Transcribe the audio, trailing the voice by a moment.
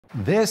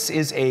This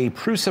is a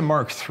Prusa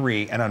Mark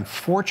III, and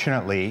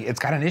unfortunately, it's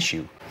got an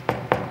issue.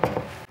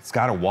 It's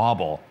got a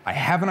wobble. I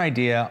have an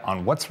idea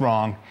on what's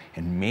wrong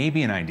and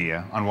maybe an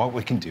idea on what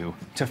we can do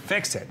to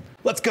fix it.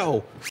 Let's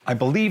go. I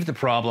believe the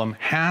problem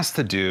has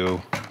to do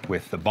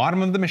with the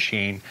bottom of the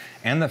machine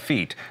and the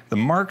feet. The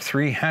Mark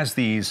III has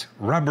these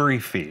rubbery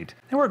feet.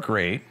 They work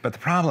great, but the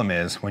problem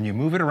is when you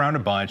move it around a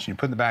bunch and you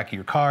put it in the back of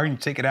your car and you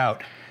take it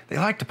out, they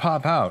like to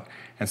pop out.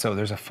 And so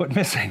there's a foot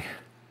missing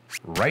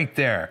right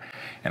there.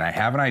 And I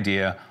have an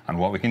idea on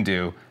what we can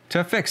do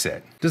to fix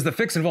it. Does the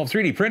fix involve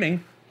 3D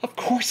printing? Of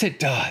course it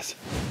does.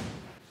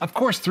 Of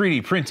course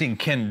 3D printing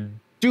can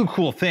do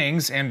cool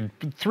things, and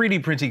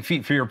 3D printing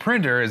feet for your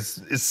printer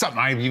is something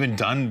I've even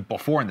done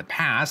before in the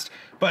past,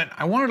 but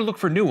I wanted to look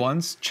for new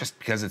ones just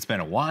because it's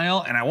been a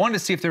while, and I wanted to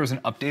see if there was an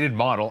updated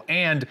model,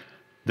 and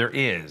there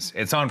is.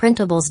 It's on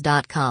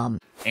printables.com.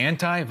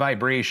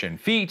 Anti-vibration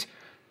feet,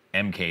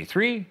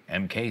 MK3,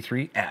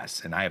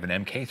 MK3S, and I have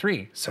an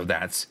MK3, so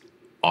that's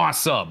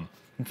awesome.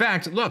 In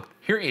fact, look,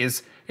 here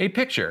is a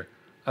picture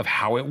of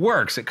how it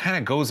works. It kind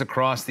of goes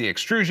across the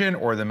extrusion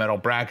or the metal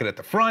bracket at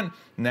the front,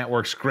 and that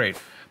works great.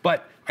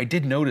 But I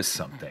did notice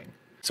something.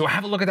 So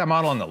have a look at that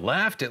model on the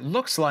left. It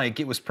looks like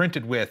it was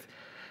printed with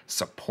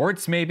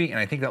supports maybe, and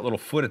I think that little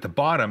foot at the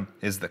bottom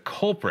is the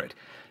culprit.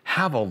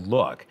 Have a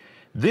look.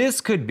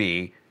 This could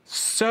be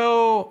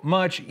so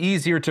much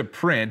easier to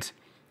print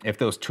if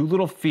those two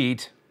little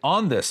feet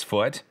on this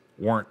foot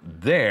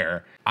weren't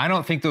there. I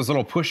don't think those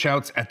little push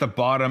outs at the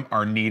bottom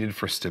are needed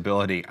for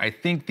stability. I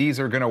think these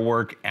are gonna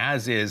work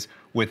as is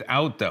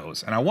without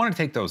those, and I wanna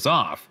take those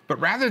off.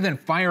 But rather than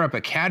fire up a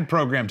CAD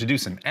program to do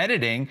some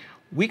editing,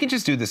 we can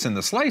just do this in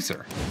the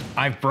slicer.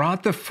 I've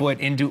brought the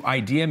foot into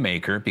Idea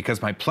Maker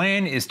because my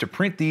plan is to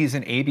print these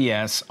in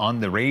ABS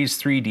on the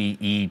Raise 3D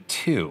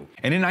E2.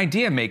 And in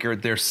Idea Maker,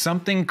 there's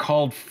something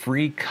called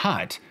free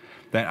cut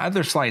that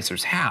other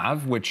slicers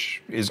have,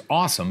 which is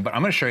awesome, but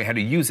I'm gonna show you how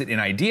to use it in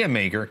Idea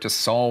Maker to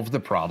solve the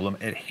problem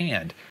at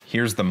hand.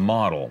 Here's the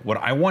model. What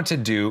I want to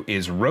do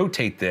is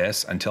rotate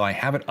this until I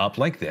have it up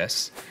like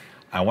this.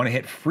 I wanna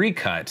hit free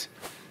cut,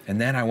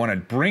 and then I wanna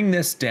bring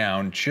this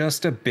down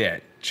just a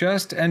bit,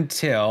 just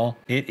until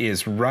it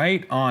is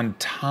right on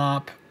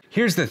top.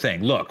 Here's the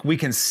thing, look, we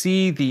can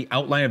see the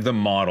outline of the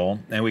model,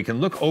 and we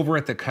can look over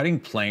at the cutting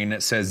plane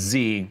that says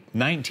Z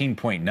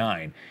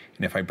 19.9,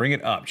 and if I bring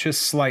it up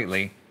just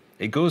slightly,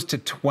 it goes to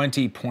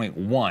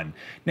 20.1.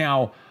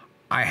 Now,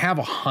 I have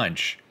a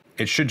hunch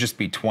it should just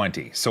be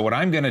 20. So what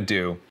I'm gonna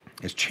do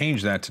is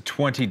change that to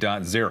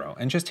 20.0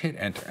 and just hit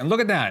enter. And look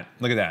at that,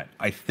 look at that.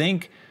 I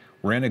think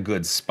we're in a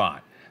good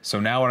spot.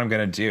 So now what I'm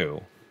gonna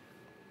do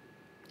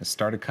is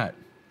start a cut.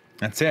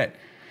 That's it.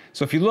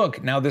 So if you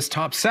look, now this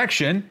top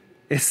section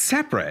is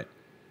separate.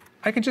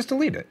 I can just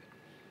delete it,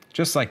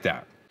 just like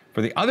that.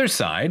 For the other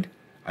side,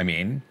 I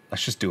mean,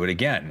 let's just do it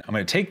again. I'm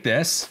gonna take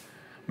this,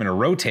 I'm gonna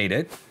rotate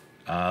it,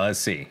 let's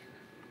see,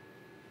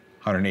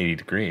 180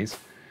 degrees.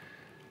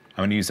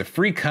 I'm gonna use a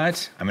free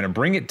cut, I'm gonna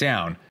bring it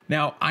down.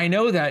 Now, I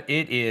know that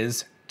it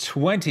is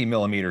 20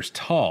 millimeters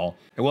tall.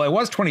 Well, it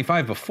was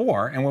 25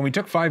 before, and when we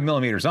took 5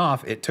 millimeters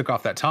off, it took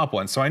off that top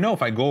one. So I know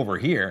if I go over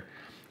here,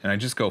 and I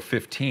just go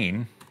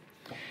 15,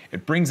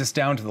 it brings us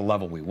down to the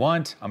level we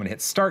want. I'm gonna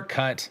hit start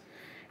cut,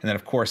 and then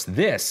of course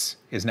this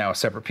is now a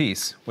separate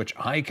piece, which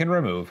I can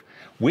remove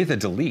with a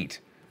delete.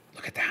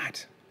 Look at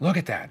that. Look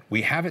at that.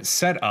 We have it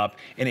set up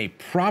in a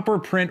proper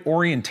print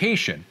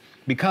orientation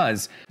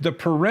because the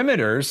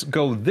perimeters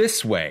go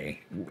this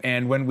way.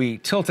 And when we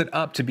tilt it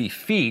up to be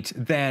feet,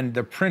 then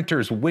the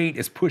printer's weight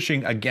is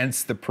pushing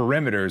against the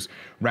perimeters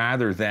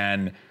rather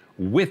than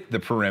with the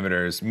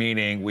perimeters,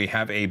 meaning we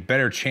have a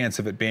better chance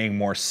of it being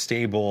more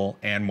stable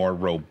and more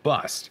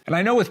robust. And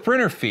I know with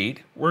printer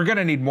feet, we're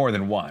gonna need more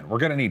than one. We're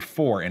gonna need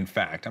 4, in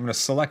fact. I'm gonna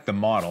select the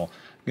model,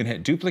 I'm gonna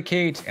hit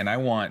duplicate, and I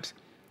want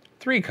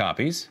 3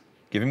 copies,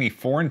 giving me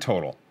 4 in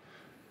total.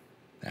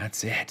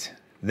 That's it.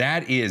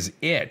 That is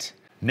it.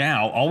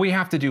 Now, all we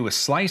have to do is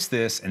slice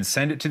this and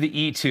send it to the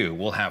E2.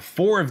 We'll have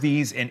 4 of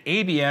these in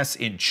ABS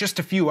in just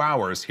a few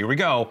hours. Here we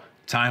go,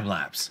 time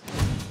lapse.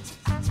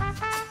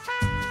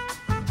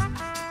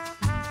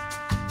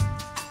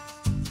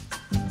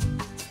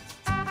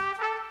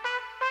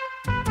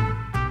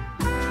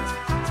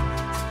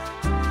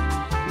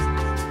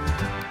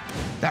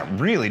 That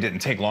really didn't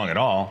take long at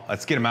all.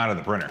 Let's get them out of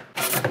the printer.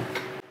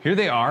 Here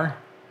they are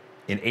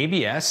in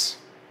ABS,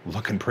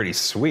 looking pretty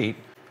sweet.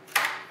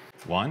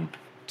 1,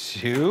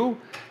 2,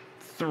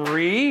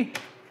 3,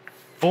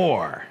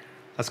 4.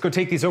 Let's go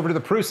take these over to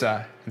the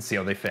Prusa and see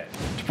how they fit.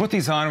 To put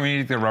these on, we need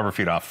to get the rubber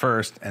feet off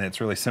first, and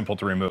it's really simple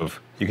to remove.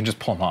 You can just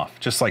pull them off,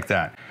 just like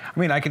that. I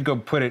mean, I could go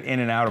put it in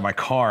and out of my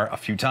car a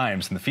few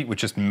times and the feet would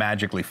just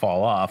magically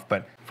fall off,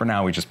 but for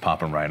now we just pop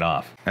them right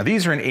off. Now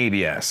these are in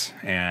ABS,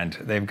 and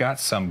they've got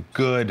some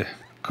good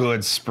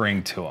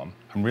spring to them.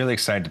 I'm really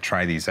excited to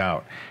try these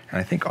out, and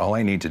I think all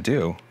I need to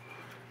do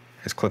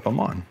is clip them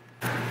on.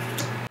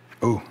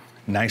 Ooh,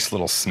 nice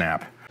little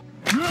snap.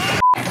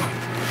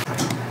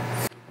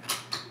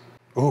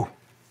 Ooh,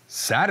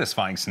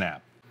 satisfying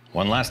snap.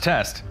 One last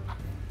test.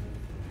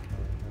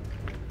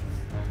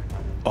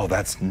 Oh,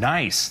 that's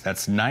nice.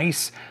 That's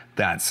nice.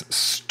 That's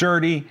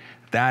sturdy.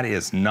 That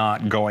is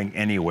not going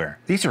anywhere.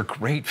 These are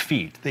great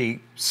feet. They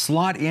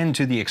slot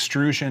into the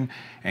extrusion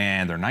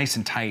and they're nice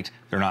and tight.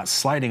 They're not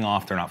sliding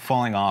off. They're not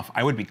falling off.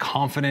 I would be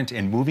confident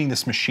in moving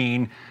this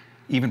machine,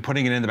 even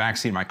putting it in the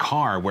backseat of my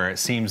car where it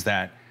seems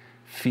that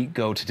feet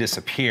go to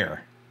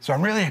disappear. So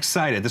I'm really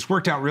excited. This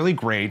worked out really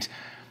great.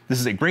 This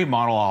is a great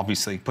model,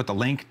 obviously. Put the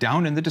link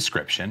down in the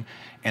description.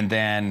 And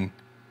then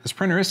this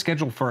printer is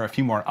scheduled for a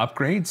few more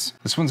upgrades.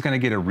 This one's gonna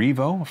get a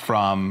Revo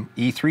from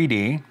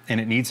E3D,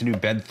 and it needs a new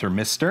bed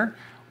thermistor.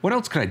 What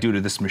else could I do to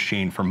this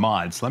machine for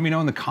mods? Let me know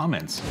in the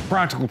comments.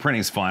 Practical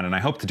printing is fun, and I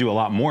hope to do a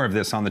lot more of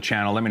this on the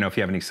channel. Let me know if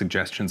you have any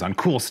suggestions on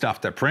cool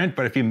stuff to print,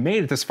 but if you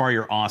made it this far,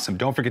 you're awesome.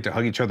 Don't forget to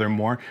hug each other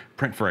more,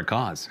 print for a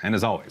cause, and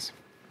as always,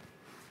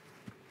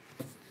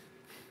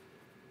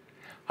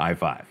 high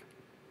five.